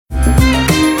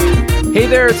Hey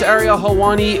there, it's Ariel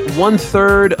Helwani,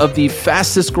 1/3 of the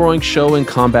fastest growing show in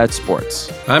combat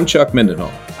sports. I'm Chuck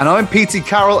Mindenhall. And I'm P.T.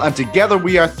 Carroll, and together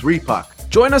we are 3PAC.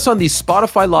 Join us on the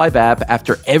Spotify Live app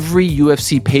after every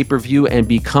UFC pay-per-view and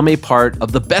become a part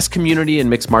of the best community in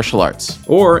mixed martial arts.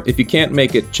 Or, if you can't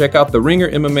make it, check out the Ringer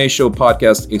MMA Show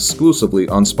podcast exclusively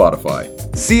on Spotify.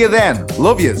 See you then.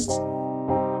 Love yous.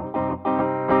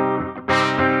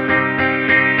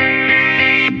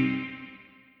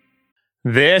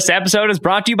 This episode is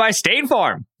brought to you by State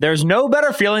Farm. There's no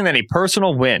better feeling than a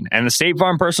personal win, and the State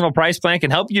Farm Personal Price Plan can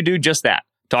help you do just that.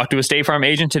 Talk to a State Farm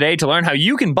agent today to learn how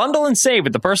you can bundle and save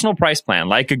with the Personal Price Plan.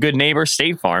 Like a good neighbor,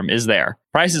 State Farm is there.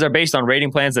 Prices are based on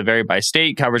rating plans that vary by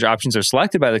state. Coverage options are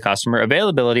selected by the customer.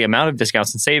 Availability, amount of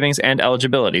discounts and savings, and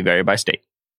eligibility vary by state.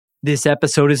 This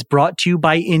episode is brought to you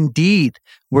by Indeed.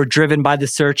 We're driven by the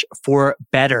search for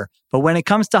better. But when it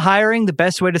comes to hiring, the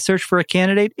best way to search for a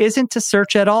candidate isn't to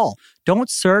search at all.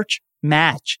 Don't search,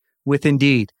 match with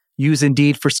Indeed. Use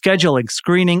Indeed for scheduling,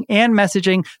 screening, and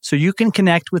messaging so you can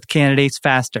connect with candidates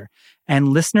faster. And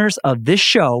listeners of this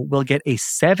show will get a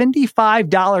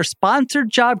 $75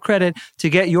 sponsored job credit to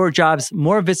get your jobs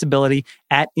more visibility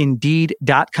at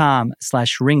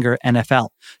Indeed.com/Ringer NFL.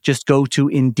 Just go to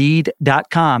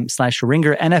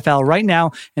Indeed.com/Ringer NFL right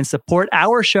now and support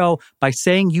our show by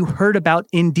saying you heard about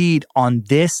Indeed on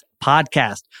this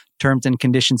podcast. Terms and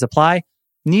conditions apply.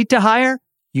 Need to hire?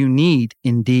 You need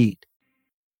Indeed.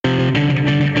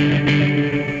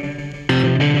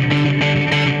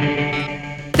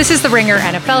 This is the Ringer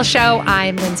NFL Show.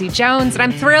 I'm Lindsay Jones, and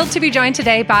I'm thrilled to be joined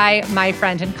today by my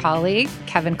friend and colleague,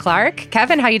 Kevin Clark.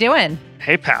 Kevin, how you doing?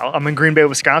 Hey, pal. I'm in Green Bay,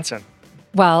 Wisconsin.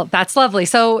 Well, that's lovely.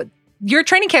 So your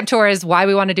training camp tour is why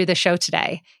we want to do this show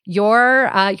today.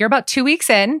 You're about 2 weeks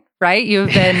in, right?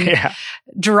 You've been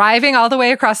driving all the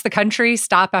way across the country,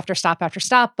 stop after stop after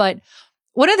stop. But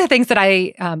one of the things that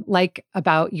I like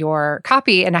about your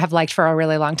copy, and I have liked for a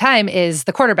really long time, is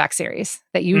the quarterback series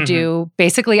that you do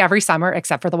basically every summer,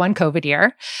 except for the one COVID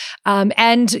year.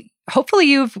 And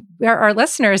hopefully our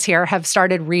listeners here have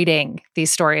started reading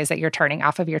these stories that you're turning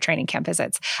off of your training camp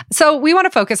visits. So we want to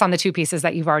focus on the two pieces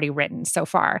that you've already written so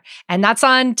far. And that's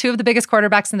on two of the biggest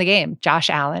quarterbacks in the game, Josh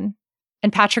Allen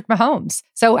and Patrick Mahomes.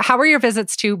 So how were your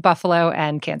visits to Buffalo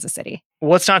and Kansas City?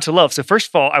 What's not to love? So first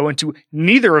of all, I went to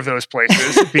neither of those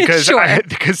places because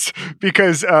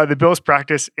the Bills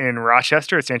practice in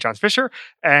Rochester at St. John's Fisher,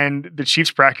 and the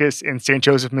Chiefs practice in St.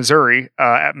 Joseph, Missouri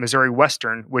at Missouri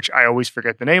Western, which I always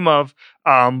forget the name of.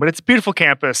 But it's a beautiful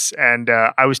campus, and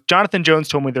Jonathan Jones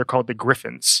told me they're called the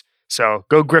Griffins. So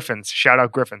go Griffins! Shout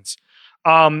out Griffins!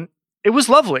 It was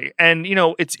lovely, and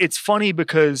it's funny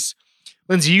because,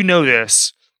 Lindsay, you know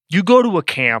this. You go to a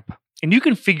camp and you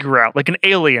can figure out, like an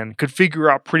alien could figure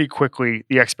out pretty quickly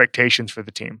the expectations for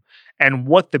the team and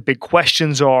what the big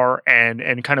questions are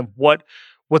and kind of what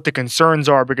the concerns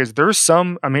are, because there's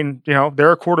some, there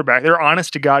are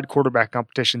honest to God quarterback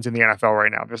competitions in the NFL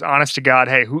right now. There's honest to God,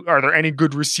 hey, are there any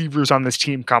good receivers on this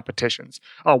team competitions?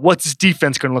 What's this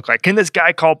defense going to look like? Can this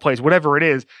guy call plays? Whatever it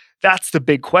is. That's the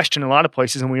big question in a lot of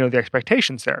places, and we know the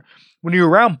expectations there. When you're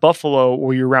around Buffalo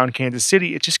or you're around Kansas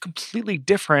City, it's just completely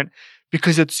different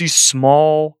because it's these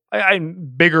small,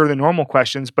 bigger than normal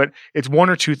questions, but it's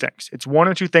one or two things. It's one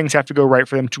or two things have to go right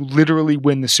for them to literally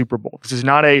win the Super Bowl. This is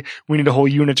not we need a whole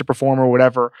unit to perform or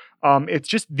whatever. It's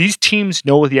just these teams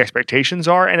know what the expectations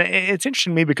are, and it's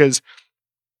interesting to me because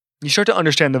you start to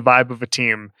understand the vibe of a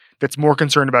team that's more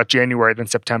concerned about January than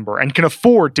September and can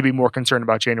afford to be more concerned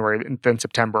about January than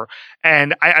September.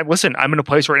 And listen, I'm in a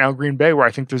place right now in Green Bay where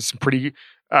I think there's some pretty,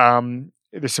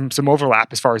 there's some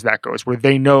overlap as far as that goes, where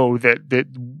they know that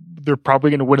they're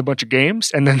probably going to win a bunch of games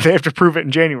and then they have to prove it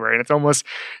in January. And it's almost,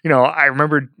 I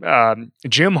remember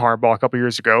Jim Harbaugh a couple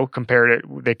years ago compared it,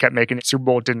 they kept making it, Super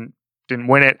Bowl didn't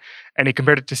win it, and he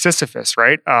compared it to Sisyphus,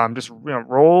 right? Just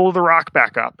roll the rock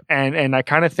back up. And I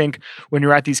kind of think when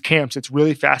you're at these camps, it's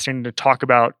really fascinating to talk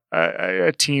about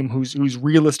a team whose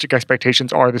realistic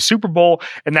expectations are the Super Bowl,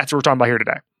 and that's what we're talking about here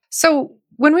today. So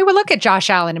when we would look at Josh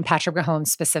Allen and Patrick Mahomes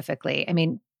specifically,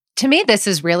 to me, this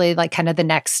is really like kind of the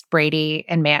next Brady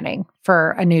and Manning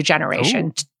for a new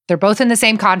generation. Ooh. They're both in the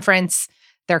same conference.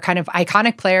 They're kind of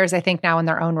iconic players, I think, now in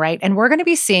their own right. And we're going to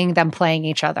be seeing them playing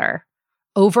each other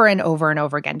over and over and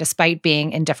over again, despite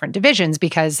being in different divisions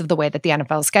because of the way that the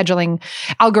NFL scheduling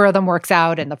algorithm works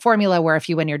out and the formula where if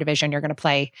you win your division, you're going to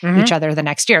play each other the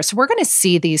next year. So we're going to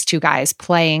see these two guys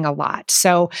playing a lot.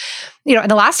 So, and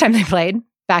the last time they played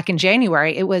back in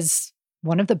January, it was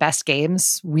one of the best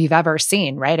games we've ever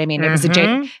seen, right? It was a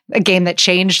game that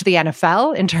changed the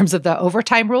NFL in terms of the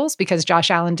overtime rules because Josh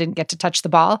Allen didn't get to touch the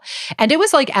ball. And it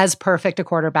was like as perfect a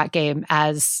quarterback game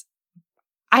as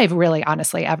I've really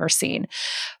honestly ever seen.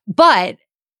 But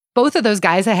both of those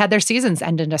guys had their seasons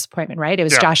end in disappointment, right? It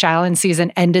was Josh Allen's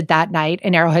season ended that night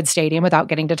in Arrowhead Stadium without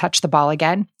getting to touch the ball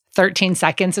again. 13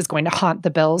 seconds is going to haunt the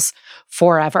Bills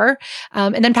forever.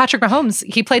 And then Patrick Mahomes,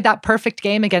 he played that perfect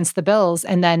game against the Bills.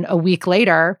 And then a week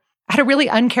later, had a really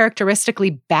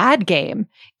uncharacteristically bad game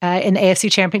in the AFC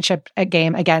Championship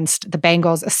game against the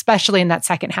Bengals, especially in that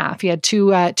second half. He had two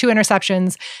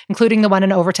interceptions, including the one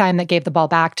in overtime that gave the ball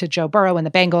back to Joe Burrow and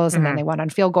the Bengals, and then they won on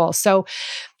field goals. So,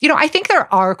 I think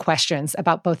there are questions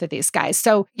about both of these guys.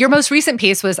 So your most recent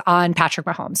piece was on Patrick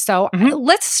Mahomes. So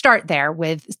let's start there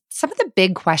with some of the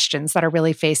big questions that are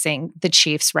really facing the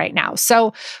Chiefs right now.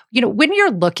 So, when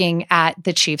you're looking at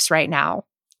the Chiefs right now,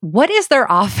 what is their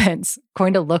offense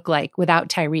going to look like without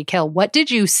Tyreek Hill? What did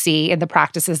you see in the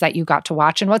practices that you got to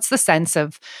watch? And what's the sense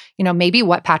of, maybe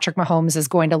what Patrick Mahomes is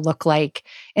going to look like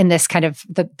in this kind of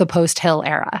the post-Hill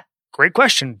era? Great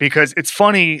question, because it's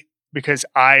funny because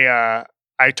I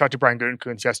talked to Brian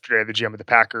Gutekunst yesterday, the GM of the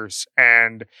Packers,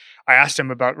 and I asked him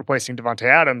about replacing Davante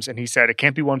Adams, and he said, it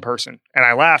can't be one person. And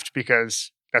I laughed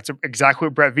because that's exactly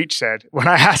what Brett Veach said when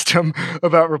I asked him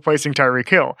about replacing Tyreek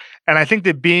Hill. And I think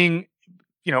that being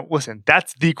listen,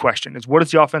 that's the question is what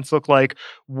does the offense look like?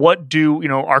 What do,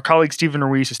 our colleague Stephen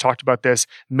Ruiz has talked about this.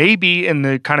 Maybe in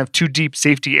the kind of too deep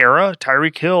safety era,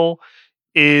 Tyreek Hill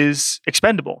is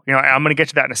expendable. I'm going to get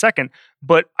to that in a second.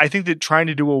 But I think that trying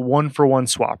to do a 1-for-1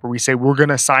 swap where we say we're going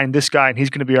to sign this guy and he's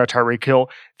going to be our Tyreek Hill,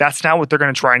 that's not what they're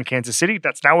going to try in Kansas City.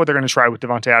 That's not what they're going to try with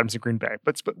Davante Adams in Green Bay.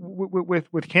 But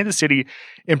with Kansas City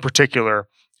in particular,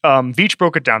 Veach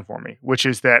broke it down for me, which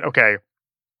is that, okay,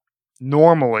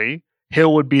 normally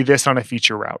Hill would be this on a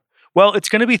feature route. Well, it's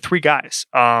going to be three guys.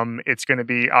 It's going to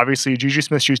be obviously Juju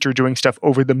Smith-Schuster doing stuff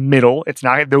over the middle.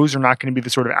 Those are not going to be the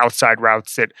sort of outside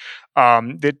routes that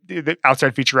the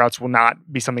outside feature routes will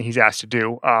not be something he's asked to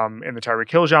do in the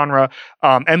Tyreek Hill genre.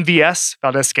 MVS,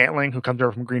 Valdez-Scantling, who comes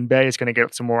over from Green Bay, is going to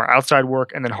get some more outside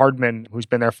work. And then Hardman, who's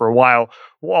been there for a while,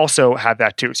 will also have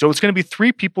that too. So it's going to be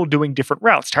three people doing different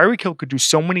routes. Tyreek Hill could do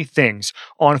so many things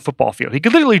on a football field. He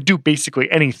could literally do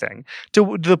basically anything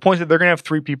to the point that they're going to have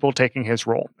three people taking his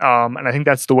role. And I think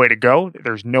that's the way to go.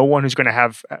 There's no one who's going to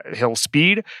have Hill's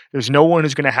speed. There's no one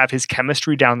who's going to have his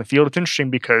chemistry down the field. It's interesting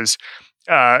because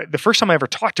the first time I ever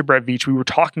talked to Brett Veach, we were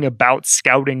talking about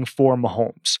scouting for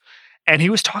Mahomes. And he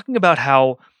was talking about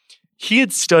how he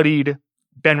had studied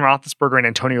Ben Roethlisberger and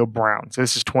Antonio Brown. So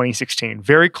this is 2016,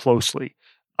 very closely.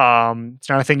 It's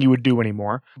not a thing you would do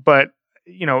anymore. But,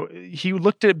 he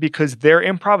looked at it because their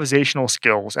improvisational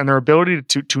skills and their ability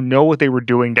to know what they were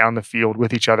doing down the field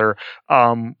with each other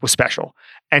was special.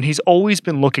 And he's always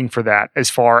been looking for that as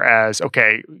far as,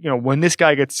 okay, when this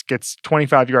guy gets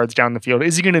 25 yards down the field,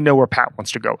 is he going to know where Pat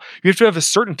wants to go? You have to have a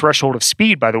certain threshold of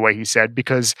speed, by the way, he said,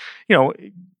 because,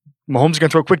 Mahomes is going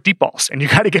to throw quick deep balls and you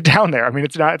got to get down there. I mean,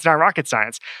 it's not rocket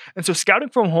science. And so scouting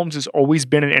for Mahomes has always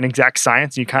been an exact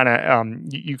science. You kind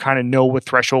of know what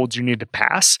thresholds you need to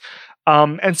pass.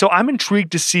 And so I'm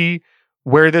intrigued to see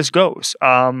where this goes.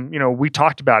 We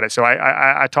talked about it. So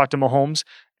I talked to Mahomes,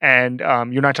 and you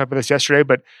and I talked about this yesterday,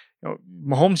 but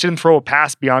Mahomes didn't throw a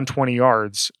pass beyond 20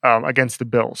 yards against the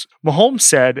Bills. Mahomes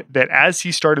said that as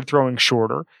he started throwing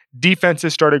shorter,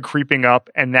 defenses started creeping up,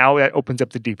 and now that opens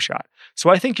up the deep shot. So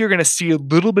I think you're going to see a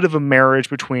little bit of a marriage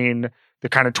between the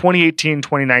kind of 2018,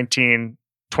 2019,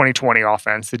 2020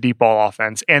 offense, the deep ball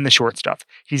offense, and the short stuff.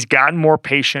 He's gotten more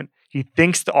patient. He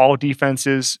thinks that all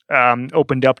defenses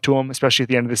opened up to him, especially at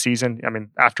the end of the season. I mean,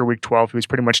 after week 12, he was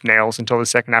pretty much nails until the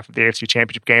second half of the AFC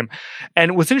Championship game.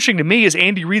 And what's interesting to me is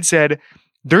Andy Reid said,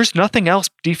 there's nothing else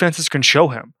defenses can show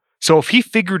him. So if he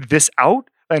figured this out,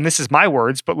 and this is my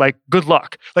words, but good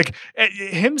luck.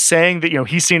 Him saying that,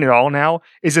 he's seen it all now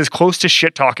is as close to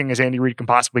shit talking as Andy Reid can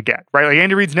possibly get, right?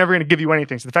 Andy Reid's never going to give you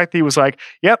anything. So the fact that he was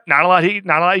yep, not a lot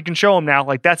you can show him now.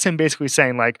 That's him basically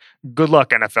saying good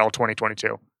luck NFL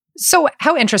 2022. So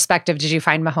how introspective did you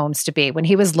find Mahomes to be when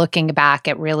he was looking back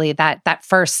at really that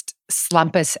first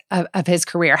slump of his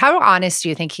career? How honest do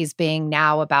you think he's being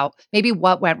now about maybe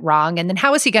what went wrong? And then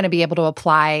how is he going to be able to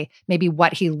apply maybe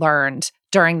what he learned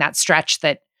during that stretch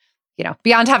that,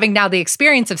 beyond having now the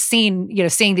experience of seeing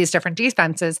these different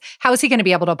defenses, how is he going to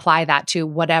be able to apply that to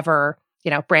whatever,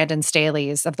 Brandon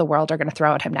Staley's of the world are going to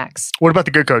throw at him next? What about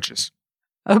the good coaches?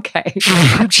 Okay.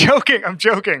 I'm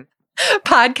joking.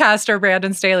 Podcaster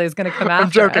Brandon Staley is going to come after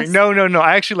I'm joking. us. No.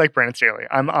 I actually like Brandon Staley.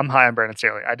 I'm high on Brandon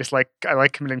Staley. I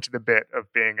like committing to the bit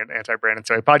of being an anti-Brandon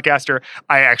Staley podcaster.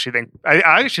 I actually think I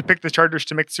actually picked the Chargers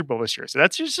to make the Super Bowl this year. So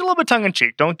that's just a little bit tongue in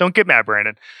cheek. Don't get mad,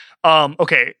 Brandon.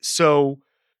 Okay, so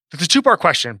it's a two-part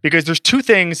question because there's two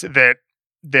things that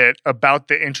about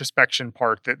the introspection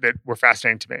part that were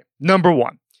fascinating to me. Number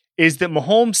one is that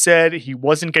Mahomes said he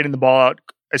wasn't getting the ball out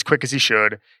as quick as he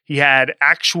should. He had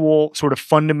actual sort of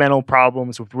fundamental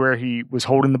problems with where he was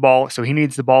holding the ball. So he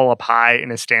needs the ball up high in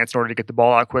his stance in order to get the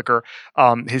ball out quicker.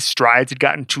 His strides had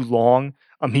gotten too long.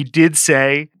 He did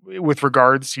say with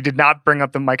regards, he did not bring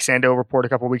up the Mike Sando report a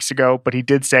couple of weeks ago, but he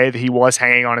did say that he was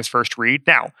hanging on his first read.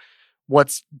 Now,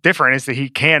 what's different is that he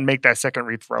can make that second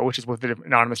read throw, which is what the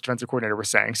anonymous defensive coordinator was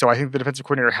saying. So I think the defensive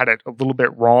coordinator had it a little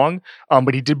bit wrong,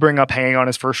 but he did bring up hanging on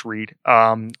his first read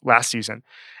last season.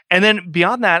 And then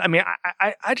beyond that, I mean,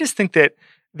 I just think that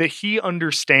he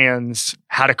understands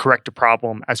how to correct a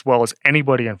problem as well as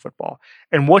anybody in football.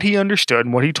 And what he understood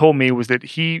and what he told me was that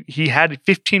he had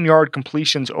 15-yard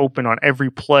completions open on every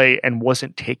play and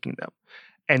wasn't taking them.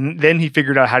 And then he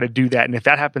figured out how to do that. And if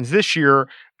that happens this year,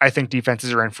 I think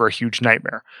defenses are in for a huge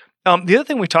nightmare. The other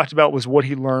thing we talked about was what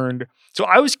he learned. So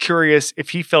I was curious if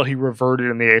he felt he reverted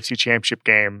in the AFC Championship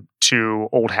game to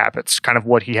old habits, kind of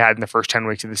what he had in the first 10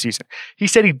 weeks of the season. He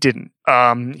said he didn't.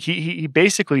 He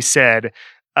basically said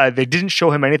they didn't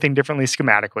show him anything differently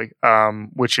schematically,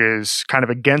 which is kind of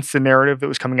against the narrative that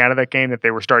was coming out of that game, that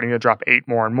they were starting to drop 8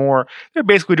 more and more. They're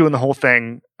basically doing the whole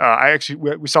thing.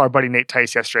 We saw our buddy Nate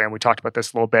Tice yesterday, and we talked about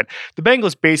this a little bit. The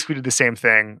Bengals basically did the same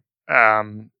thing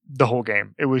the whole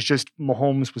game. It was just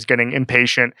Mahomes was getting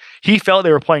impatient. He felt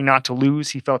they were playing not to lose.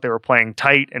 He felt they were playing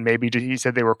tight, and maybe he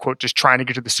said they were, quote, just trying to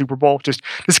get to the Super Bowl, just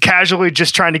casually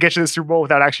just trying to get to the Super Bowl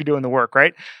without actually doing the work,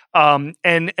 right?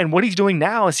 And what he's doing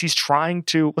now is he's trying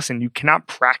to, listen, you cannot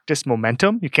practice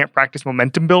momentum. You can't practice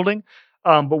momentum building.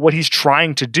 But what he's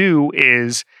trying to do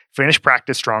is finish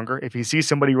practice stronger. If he sees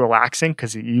somebody relaxing,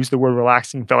 because he used the word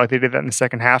relaxing, felt like they did that in the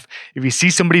second half. If he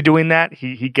sees somebody doing that,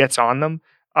 he gets on them.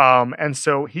 And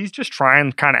so he's just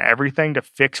trying kind of everything to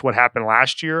fix what happened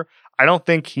last year. I don't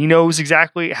think he knows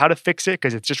exactly how to fix it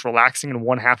because it's just relaxing in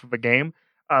one half of a game.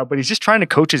 But he's just trying to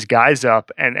coach his guys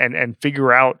up and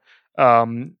figure out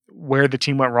where the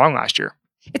team went wrong last year.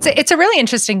 It's a really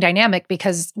interesting dynamic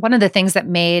because one of the things that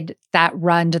made that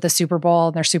run to the Super Bowl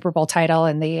and their Super Bowl title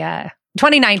in the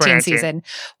 2019 season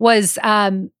was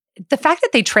the fact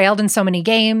that they trailed in so many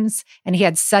games and he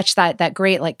had such that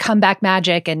great like comeback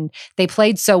magic and they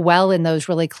played so well in those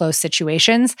really close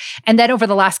situations. And then over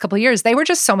the last couple of years, they were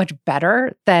just so much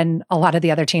better than a lot of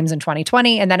the other teams in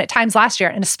 2020. And then at times last year,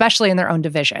 and especially in their own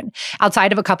division,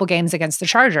 outside of a couple games against the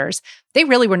Chargers, they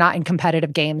really were not in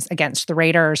competitive games against the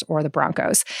Raiders or the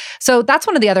Broncos. So that's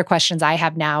one of the other questions I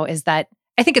have now is that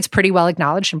I think it's pretty well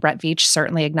acknowledged, and Brett Veach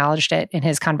certainly acknowledged it in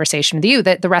his conversation with you,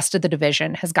 that the rest of the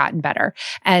division has gotten better.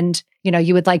 And, you know,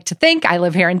 you would like to think, I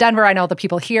live here in Denver, I know the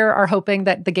people here are hoping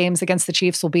that the games against the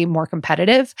Chiefs will be more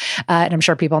competitive. And I'm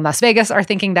sure people in Las Vegas are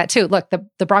thinking that too. Look,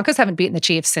 the Broncos haven't beaten the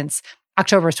Chiefs since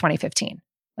October of 2015.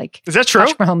 Like, is that true?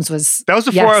 Patrick Mahomes was... That was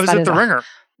before I was at the Ringer.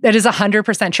 That is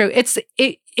 100% true.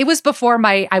 It was before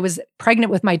I was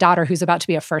pregnant with my daughter, who's about to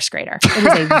be a first grader. It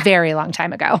was a very long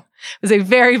time ago. It was a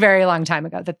very, very long time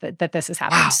ago that this has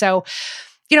happened. Wow. So,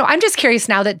 you know, I'm just curious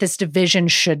now that this division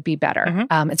should be better.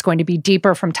 Mm-hmm. It's going to be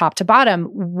deeper from top to bottom.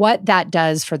 What that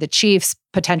does for the Chiefs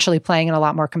potentially playing in a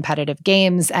lot more competitive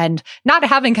games and not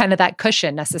having kind of that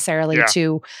cushion necessarily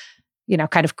to, you know,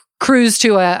 kind of cruise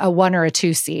to a 1 or a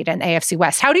 2 seed in AFC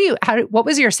West. What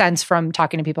was your sense from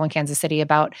talking to people in Kansas City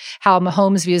about how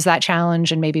Mahomes views that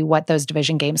challenge and maybe what those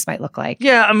division games might look like?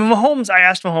 Yeah, I mean, I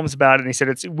asked Mahomes about it and he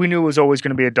said we knew it was always going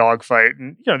to be a dogfight.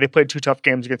 And, you know, they played 2 tough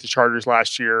games against the Chargers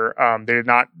last year.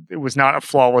 It was not a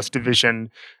flawless division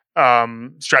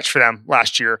stretch for them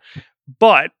last year.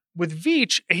 But with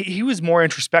Veach, he was more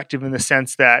introspective in the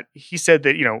sense that he said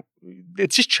that, you know,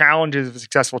 it's just challenges of a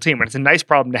successful team. And it's a nice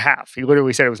problem to have. He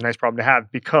literally said it was a nice problem to have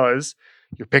because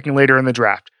you're picking later in the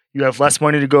draft. You have less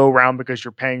money to go around because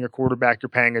you're paying your quarterback, you're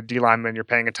paying a D lineman, you're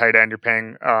paying a tight end, you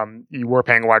were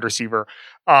paying a wide receiver.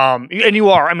 And you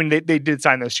are. I mean, they did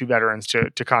sign those 2 veterans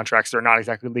to contracts. They're not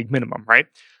exactly league minimum, right?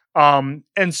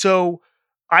 And so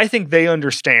I think they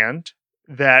understand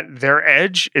that their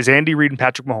edge is Andy Reid and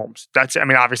Patrick Mahomes. That's, I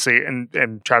mean, obviously,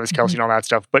 and Travis Kelce and all that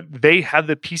stuff, but they have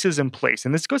the pieces in place.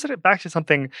 And this goes back to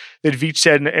something that Veach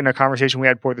said in a conversation we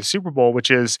had before the Super Bowl, which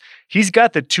is he's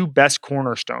got the 2 best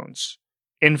cornerstones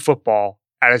in football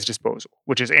at his disposal,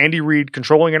 which is Andy Reid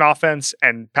controlling an offense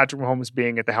and Patrick Mahomes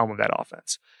being at the helm of that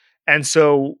offense. And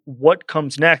so what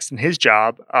comes next in his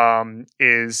job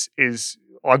is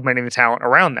augmenting the talent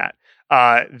around that.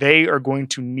 They are going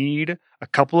to need a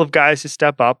couple of guys to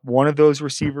step up. One of those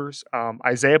receivers,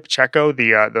 Isaiah Pacheco,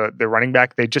 the running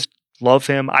back, they just love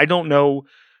him. I don't know.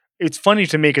 It's funny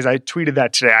to me because I tweeted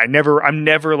that today. I'm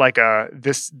never like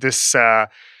this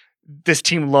this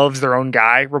team loves their own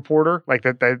guy reporter, like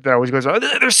that always goes, oh,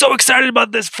 they're so excited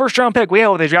about this first round pick.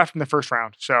 Well, they drafted in the first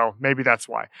round, so maybe that's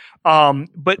why.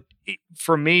 But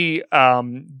for me,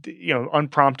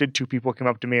 unprompted, two people came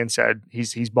up to me and said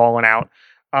he's balling out.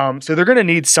 So they're going to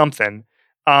need something.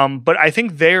 But I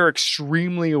think they're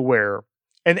extremely aware.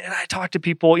 And I talk to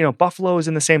people, Buffalo is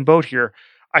in the same boat here.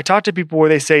 I talk to people where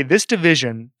they say this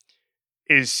division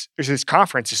this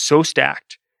conference is so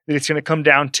stacked that it's going to come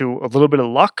down to a little bit of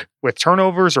luck with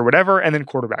turnovers or whatever, and then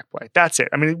quarterback play. That's it.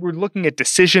 I mean, we're looking at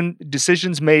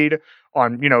decisions made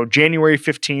on, January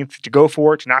 15th to go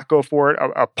for it, to not go for it,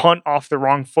 a punt off the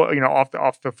wrong foot,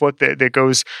 off the foot that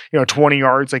goes, 20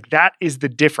 yards. Like, that is the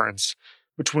difference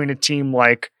between a team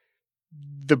like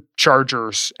the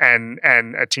Chargers and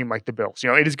a team like the Bills.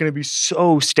 It is going to be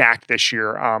so stacked this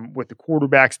year with the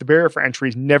quarterbacks. The barrier for entry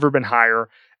has never been higher.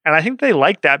 And I think they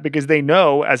like that because they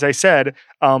know, as I said,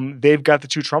 they've got the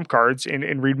two trump cards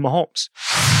in Reed and Mahomes.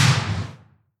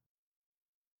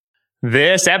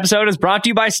 This episode is brought to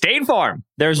you by State Farm.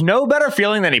 There's no better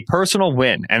feeling than a personal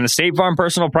win, and the State Farm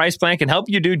Personal Price Plan can help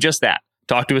you do just that.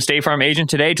 Talk to a State Farm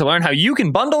agent today to learn how you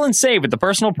can bundle and save with the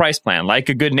Personal Price Plan. Like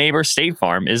a good neighbor, State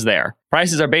Farm is there.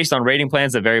 Prices are based on rating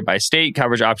plans that vary by state.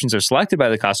 Coverage options are selected by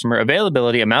the customer.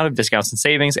 Availability, amount of discounts and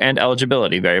savings, and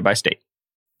eligibility vary by state.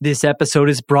 This episode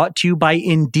is brought to you by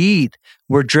Indeed.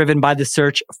 We're driven by the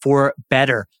search for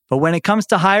better. But when it comes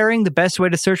to hiring, the best way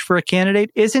to search for a candidate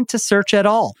isn't to search at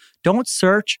all. Don't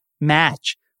search,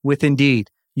 match with Indeed.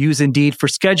 Use Indeed for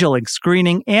scheduling,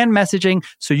 screening, and messaging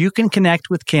so you can connect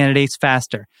with candidates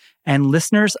faster. And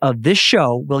listeners of this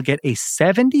show will get a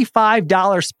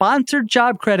 $75 sponsored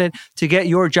job credit to get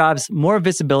your jobs more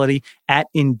visibility at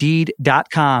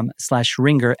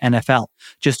Indeed.com/Ringer NFL.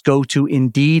 Just go to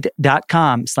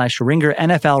Indeed.com/Ringer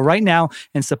NFL right now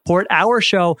and support our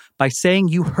show by saying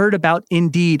you heard about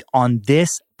Indeed on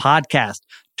this podcast.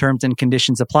 Terms and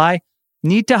conditions apply.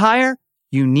 Need to hire?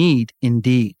 You need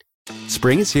Indeed.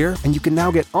 Spring is here, and you can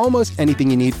now get almost anything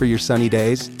you need for your sunny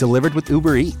days delivered with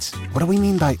Uber Eats. What do we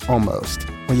mean by almost?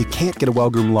 Well, you can't get a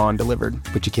well-groomed lawn delivered,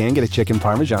 but you can get a chicken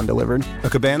parmesan delivered. A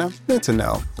cabana? That's a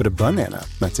no. But a banana?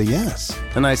 That's a yes.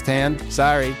 A nice tan?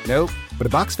 Sorry, nope. But a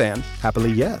box fan?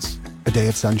 Happily, yes. A day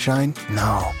of sunshine?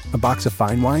 No. A box of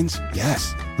fine wines?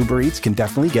 Yes. Uber Eats can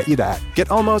definitely get you that. Get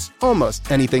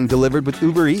almost anything delivered with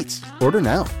Uber Eats. Order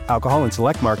now. Alcohol in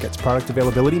select markets. Product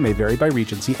availability may vary by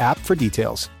region. See app for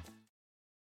details.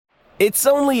 It's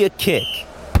only a kick,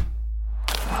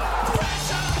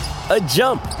 a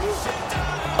jump,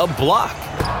 a block.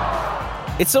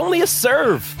 It's only a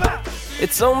serve.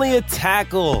 It's only a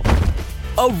tackle,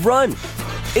 a run.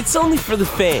 It's only for the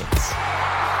fans.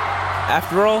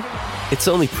 After all, it's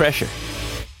only pressure.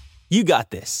 You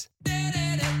got this.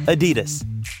 Adidas.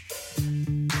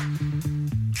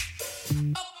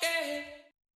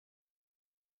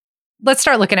 Let's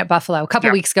start looking at Buffalo. A couple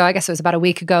weeks ago, I guess it was about a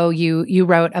week ago, you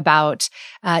wrote about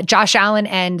Josh Allen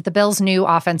and the Bills' new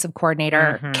offensive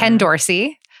coordinator, Ken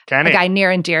Dorsey, a guy near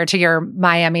and dear to your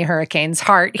Miami Hurricanes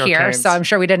heart here. Canes. So I'm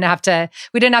sure we didn't have to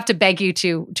beg you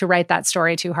to write that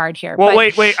story too hard here. Well,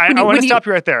 wait. I want to stop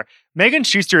you right there. Megan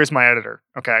Schuster is my editor,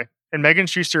 okay? And Megan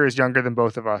Schuster is younger than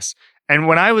both of us. And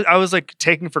when I was like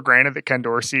taking for granted that Ken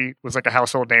Dorsey was like a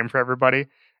household name for everybody.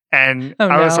 And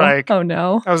I was like,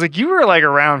 you were like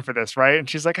around for this, right? And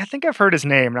she's like, I think I've heard his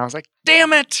name. And I was like,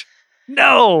 damn it.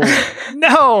 No,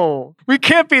 we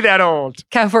can't be that old.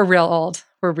 Kev, we're real old.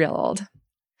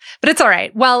 But it's all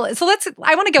right. Well, so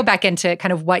I want to go back into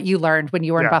kind of what you learned when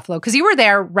you were in Buffalo, because you were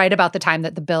there right about the time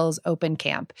that the Bills opened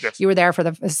camp. Yes. You were there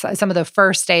for some of the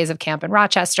first days of camp in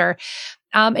Rochester.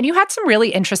 And you had some really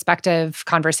introspective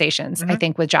conversations, I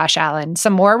think, with Josh Allen,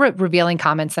 some more revealing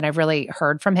comments than I've really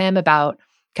heard from him about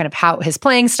kind of how his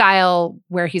playing style,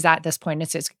 where he's at this point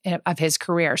of his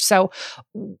career. So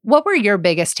what were your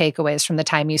biggest takeaways from the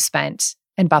time you spent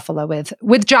in Buffalo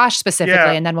with Josh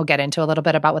specifically? And then we'll get into a little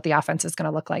bit about what the offense is going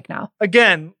to look like now.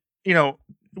 Again, we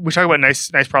talk about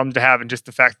nice problems to have, and just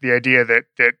the fact, the idea that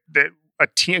a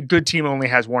good team only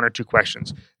has one or two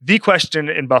questions. The question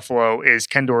in Buffalo is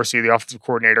Ken Dorsey, the offensive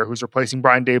coordinator, who's replacing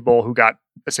Brian Daboll, who got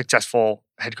a successful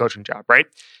head coaching job, right?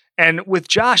 And with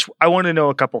Josh, I want to know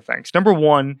a couple things. Number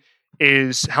one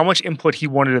is how much input he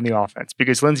wanted in the offense.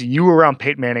 Because, Lindsay, you were around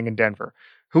Peyton Manning in Denver.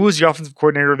 Who was the offensive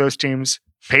coordinator of those teams?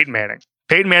 Peyton Manning.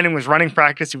 Peyton Manning was running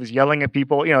practice. He was yelling at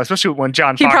people, especially when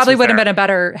John Fox He probably would have there. been a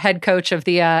better head coach of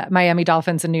the Miami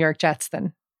Dolphins and New York Jets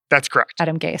than That's correct.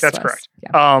 Adam Gase That's was. correct.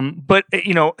 Yeah. But,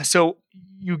 so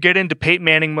you get into Peyton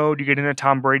Manning mode, you get into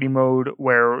Tom Brady mode,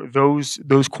 where those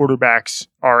quarterbacks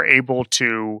are able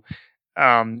to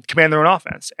command their own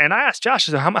offense. And I asked Josh,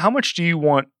 how much do you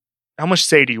want How much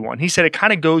say do you want? He said it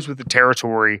kind of goes with the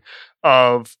territory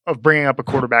of bringing up a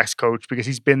quarterback's coach because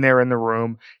he's been there in the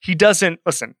room. He doesn't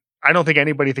listen. I don't think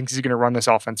anybody thinks he's going to run this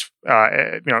offense.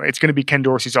 It's going to be Ken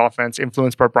Dorsey's offense,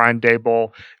 influenced by Brian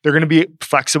Daboll. They're going to be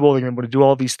flexible. They're going to be able to do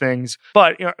all these things.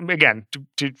 But again,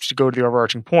 to go to the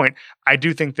overarching point, I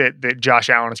do think that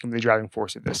Josh Allen is going to be the driving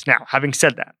force of this. Now, having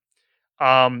said that,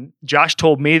 Josh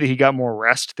told me that he got more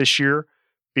rest this year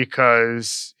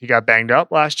because he got banged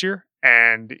up last year.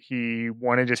 And he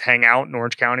wanted to just hang out in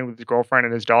Orange County with his girlfriend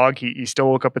and his dog. He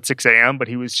still woke up at 6 a.m., but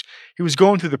he was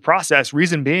going through the process.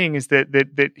 Reason being is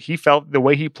that he felt the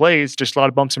way he plays, just a lot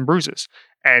of bumps and bruises.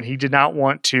 And he did not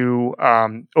want to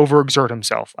overexert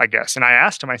himself, I guess. And I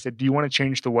asked him, I said, do you want to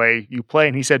change the way you play?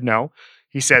 And he said no.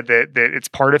 He said that it's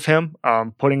part of him,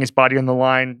 putting his body on the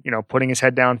line, putting his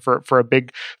head down for a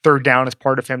big third down is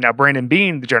part of him. Now, Brandon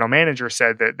Beane, the general manager,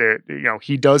 said that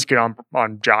he does get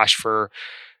on Josh for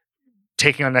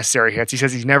taking unnecessary hits. He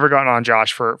says he's never gotten on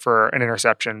Josh for an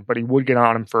interception, but he would get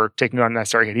on him for taking an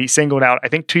unnecessary hit. He singled out, I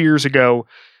think 2 years ago,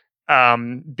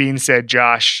 Bean said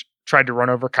Josh tried to run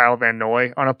over Kyle Van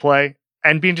Noy on a play,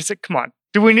 and Bean just said, come on,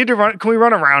 do we need to run? Can we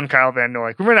run around Kyle Van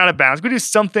Noy? Can we run out of bounds? Can we do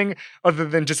something other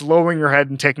than just lowering your head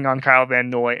and taking on Kyle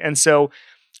Van Noy? And so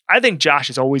I think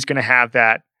Josh is always going to have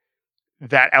that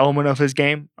element of his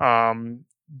game.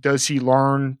 Does he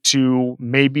learn to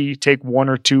maybe take one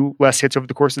or two less hits over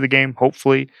the course of the game?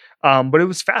 Hopefully. But it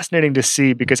was fascinating to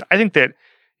see because I think that,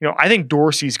 I think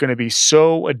Dorsey's going to be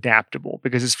so adaptable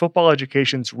because his football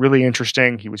education's really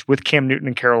interesting. He was with Cam Newton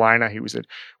in Carolina.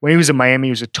 When he was in Miami,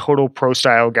 he was a total pro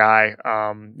style guy.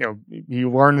 He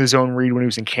learned his own read when he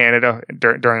was in Canada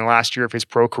during the last year of his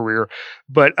pro career.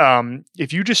 But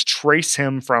if you just trace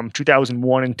him from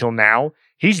 2001 until now,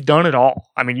 he's done it all.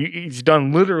 I mean, he's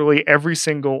done literally every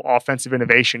single offensive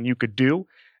innovation you could do.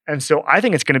 And so I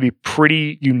think it's going to be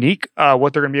pretty unique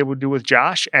what they're going to be able to do with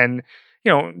Josh. And,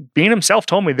 Bean himself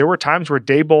told me there were times where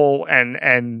Daboll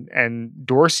and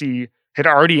Dorsey had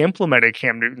already implemented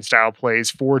Cam Newton style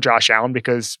plays for Josh Allen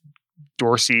because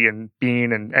Dorsey and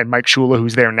Bean and Mike Shula,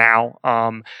 who's there now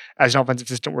as an offensive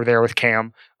assistant, were there with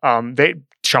Cam.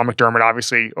 Sean McDermott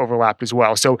obviously overlapped as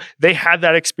well. So they had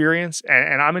that experience,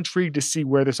 and I'm intrigued to see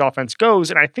where this offense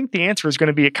goes. And I think the answer is going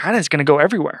to be it kind of is going to go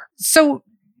everywhere. So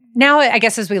now I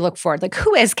guess as we look forward, like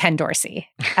who is Ken Dorsey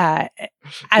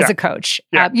as a coach?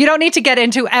 Yeah. You don't need to get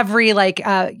into every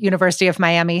University of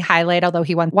Miami highlight, although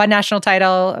he won one national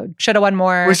title, should have won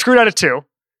more. We screwed out of two.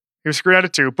 He was screwed out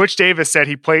of two. Butch Davis said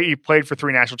he played for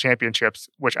 3 national championships,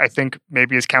 which I think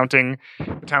maybe is counting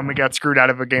the time we got screwed out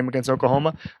of a game against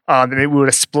Oklahoma. Then maybe we would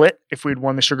have split if we'd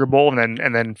won the Sugar Bowl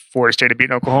and then Florida State had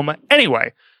beaten Oklahoma.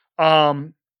 Anyway,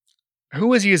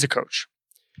 who is he as a coach?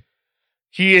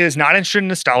 He is not interested in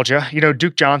nostalgia.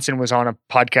 Duke Johnson was on a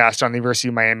podcast on the University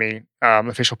of Miami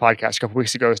official podcast a couple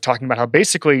weeks ago, talking about how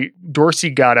basically Dorsey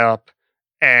got up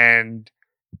and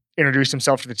introduced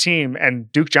himself to the team,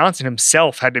 and Duke Johnson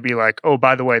himself had to be like, oh,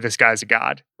 by the way, this guy's a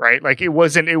god, right? Like it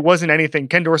wasn't anything.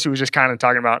 Ken Dorsey was just kind of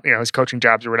talking about, his coaching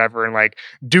jobs or whatever. And like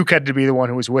Duke had to be the one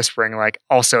who was whispering, like,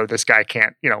 also this guy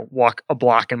can't, walk a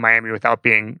block in Miami without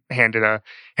being handed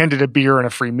a beer and a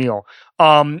free meal.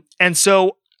 And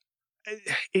so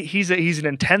he's an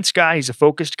intense guy. He's a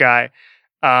focused guy.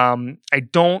 I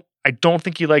don't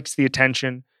think he likes the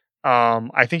attention.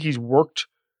 I think he's worked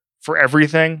for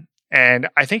everything. And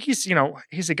I think he's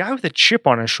a guy with a chip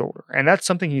on his shoulder. And that's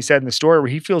something he said in the story where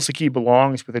he feels like he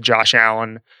belongs with a Josh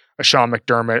Allen, a Sean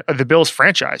McDermott, the Bills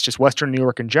franchise, just Western New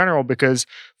York in general, because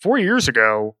 4 years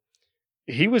ago,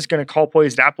 he was going to call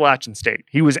plays at Appalachian State.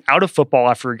 He was out of football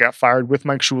after he got fired with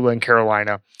Mike Shula in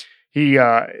Carolina. He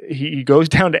goes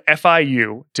down to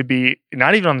FIU to be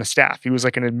not even on the staff. He was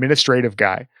like an administrative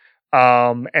guy.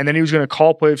 And then he was going to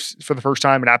call plays for the first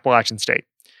time at Appalachian State.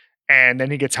 And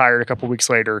then he gets hired a couple weeks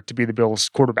later to be the Bills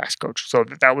quarterbacks coach. So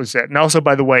that was it. And also,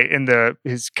 by the way,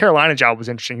 his Carolina job was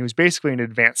interesting. He was basically an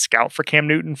advanced scout for Cam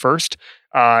Newton first.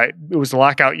 It was the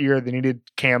lockout year. They needed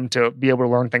Cam to be able to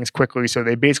learn things quickly. So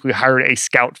they basically hired a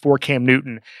scout for Cam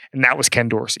Newton, and that was Ken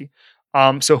Dorsey.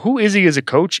 So who is he as a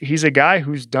coach? He's a guy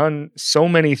who's done so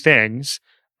many things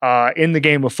in the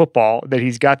game of football that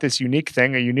he's got this unique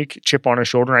thing, a unique chip on his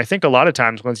shoulder. And I think a lot of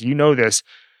times, once this,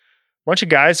 bunch of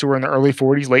guys who are in the early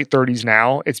 40s, late 30s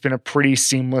now, it's been a pretty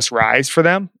seamless rise for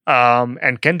them.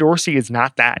 And Ken Dorsey is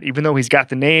not that, even though he's got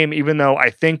the name, even though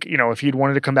I think, if he'd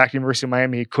wanted to come back to the University of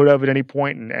Miami, he could have at any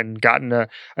point and gotten a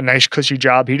nice cushy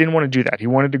job. He didn't want to do that. He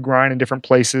wanted to grind in different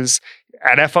places.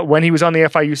 When he was on the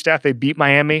FIU staff, they beat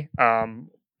Miami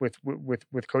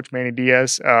with Coach Manny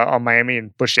Diaz on Miami,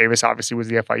 and Butch Davis obviously was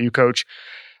the FIU coach.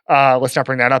 Let's not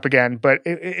bring that up again, but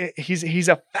he's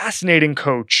a fascinating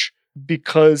coach.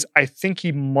 because I think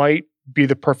he might be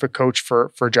the perfect coach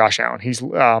for Josh Allen. He's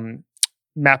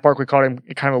Matt Barkley called him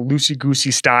kind of a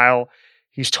loosey-goosey style.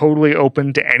 He's totally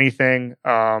open to anything.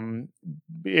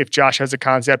 If Josh has a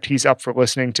concept, he's up for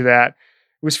listening to that.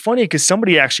 It was funny because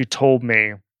somebody actually told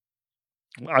me,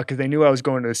 because they knew I was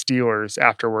going to the Steelers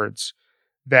afterwards,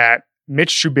 that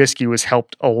Mitch Trubisky was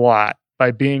helped a lot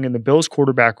by being in the Bills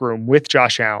quarterback room with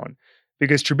Josh Allen,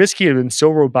 because Trubisky had been so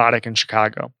robotic in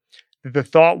Chicago. The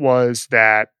thought was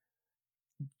that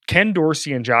Ken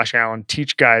Dorsey and Josh Allen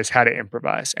teach guys how to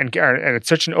improvise. And it's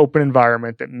such an open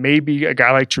environment that maybe a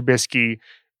guy like Trubisky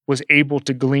was able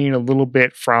to glean a little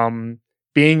bit from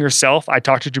being yourself. I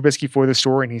talked to Trubisky for the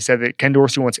story, and he said that Ken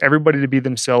Dorsey wants everybody to be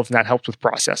themselves, and that helps with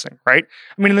processing, right?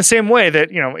 I mean, in the same way that,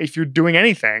 if you're doing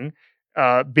anything,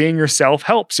 being yourself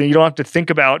helps. And you don't have to think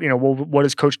about, well, what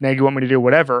does Coach Nagy want me to do,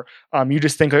 whatever. You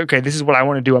just think, okay, this is what I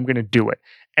want to do. I'm going to do it.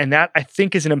 And that, I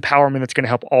think, is an empowerment that's going to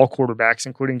help all quarterbacks,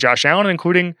 including Josh Allen, and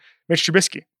including Mitch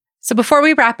Trubisky. So before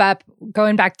we wrap up,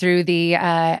 going back through the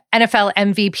NFL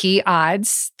MVP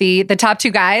odds, the top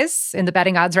two guys in the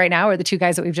betting odds right now are the two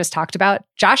guys that we've just talked about.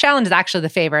 Josh Allen is actually the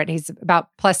favorite. He's about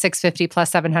plus 650,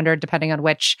 plus 700, depending on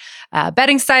which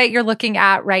betting site you're looking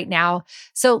at right now.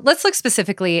 So let's look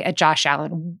specifically at Josh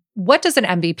Allen. What does an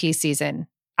MVP season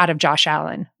out of Josh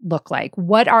Allen look like?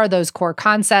 What are those core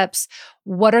concepts?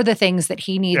 What are the things that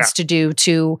he needs to do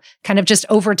to kind of just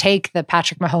overtake the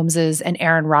Patrick Mahomeses and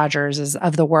Aaron Rodgerses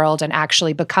of the world and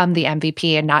actually become the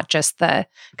MVP and not just the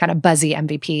kind of buzzy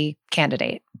MVP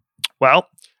candidate? Well,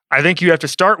 I think you have to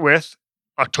start with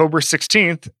October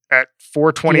 16th at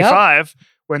 4:25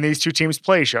 when these two teams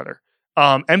play each other.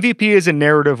 MVP is a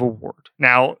narrative award.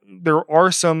 Now, there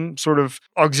are some sort of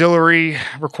auxiliary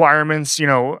requirements.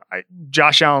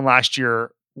 Josh Allen last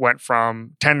year went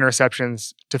from 10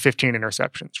 interceptions to 15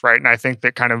 interceptions, right? And I think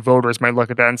that kind of voters might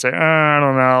look at that and say, I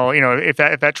don't know, if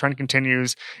that trend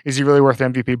continues, is he really worth the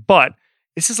MVP? But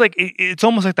this is like, it's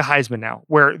almost like the Heisman now,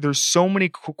 where there's so many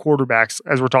quarterbacks,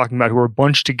 as we're talking about, who are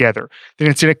bunched together, then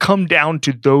it's going to come down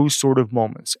to those sort of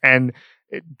moments. And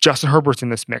Justin Herbert's in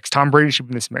this mix. Tom Brady should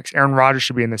be in this mix. Aaron Rodgers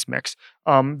should be in this mix.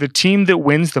 The team that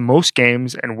wins the most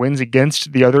games and wins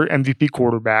against the other MVP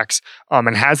quarterbacks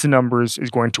and has the numbers is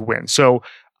going to win. So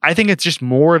I think it's just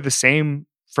more of the same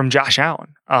from Josh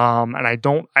Allen. And I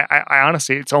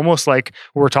honestly, it's almost like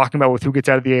what we're talking about with who gets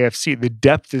out of the AFC. The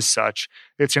depth is such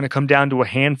that it's going to come down to a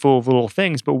handful of little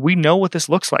things, but we know what this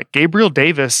looks like. Gabriel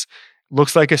Davis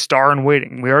looks like a star in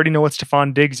waiting. We already know what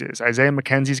Stephon Diggs is. Isaiah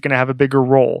McKenzie's going to have a bigger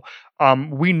role.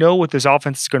 We know what this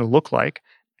offense is going to look like.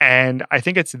 And I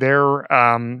think it's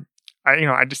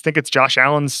I just think it's Josh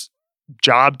Allen's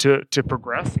job to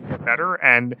progress and get better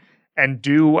and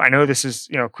do, I know this is,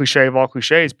 cliche of all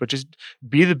cliches, but just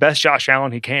be the best Josh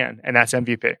Allen he can. And that's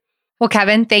MVP. Well,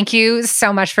 Kevin, thank you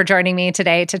so much for joining me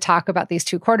today to talk about these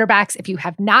two quarterbacks. If you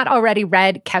have not already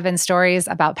read Kevin's stories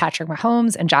about Patrick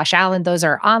Mahomes and Josh Allen, those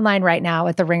are online right now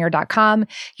at theringer.com.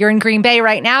 You're in Green Bay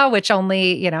right now, which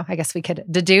only, I guess we could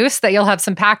deduce that you'll have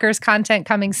some Packers content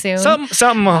coming soon.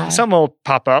 Something will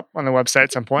pop up on the website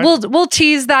at some point. We'll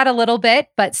tease that a little bit,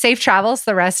 but safe travels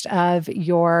the rest of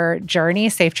your journey.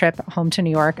 Safe trip home to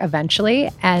New York eventually.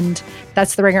 And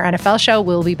that's the Ringer NFL show.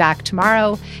 We'll be back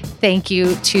tomorrow. Thank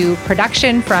you to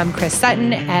production from Chris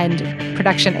Sutton and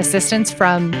production assistance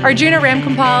from Arjuna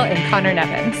Ramkumpal and Connor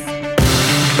Nevins.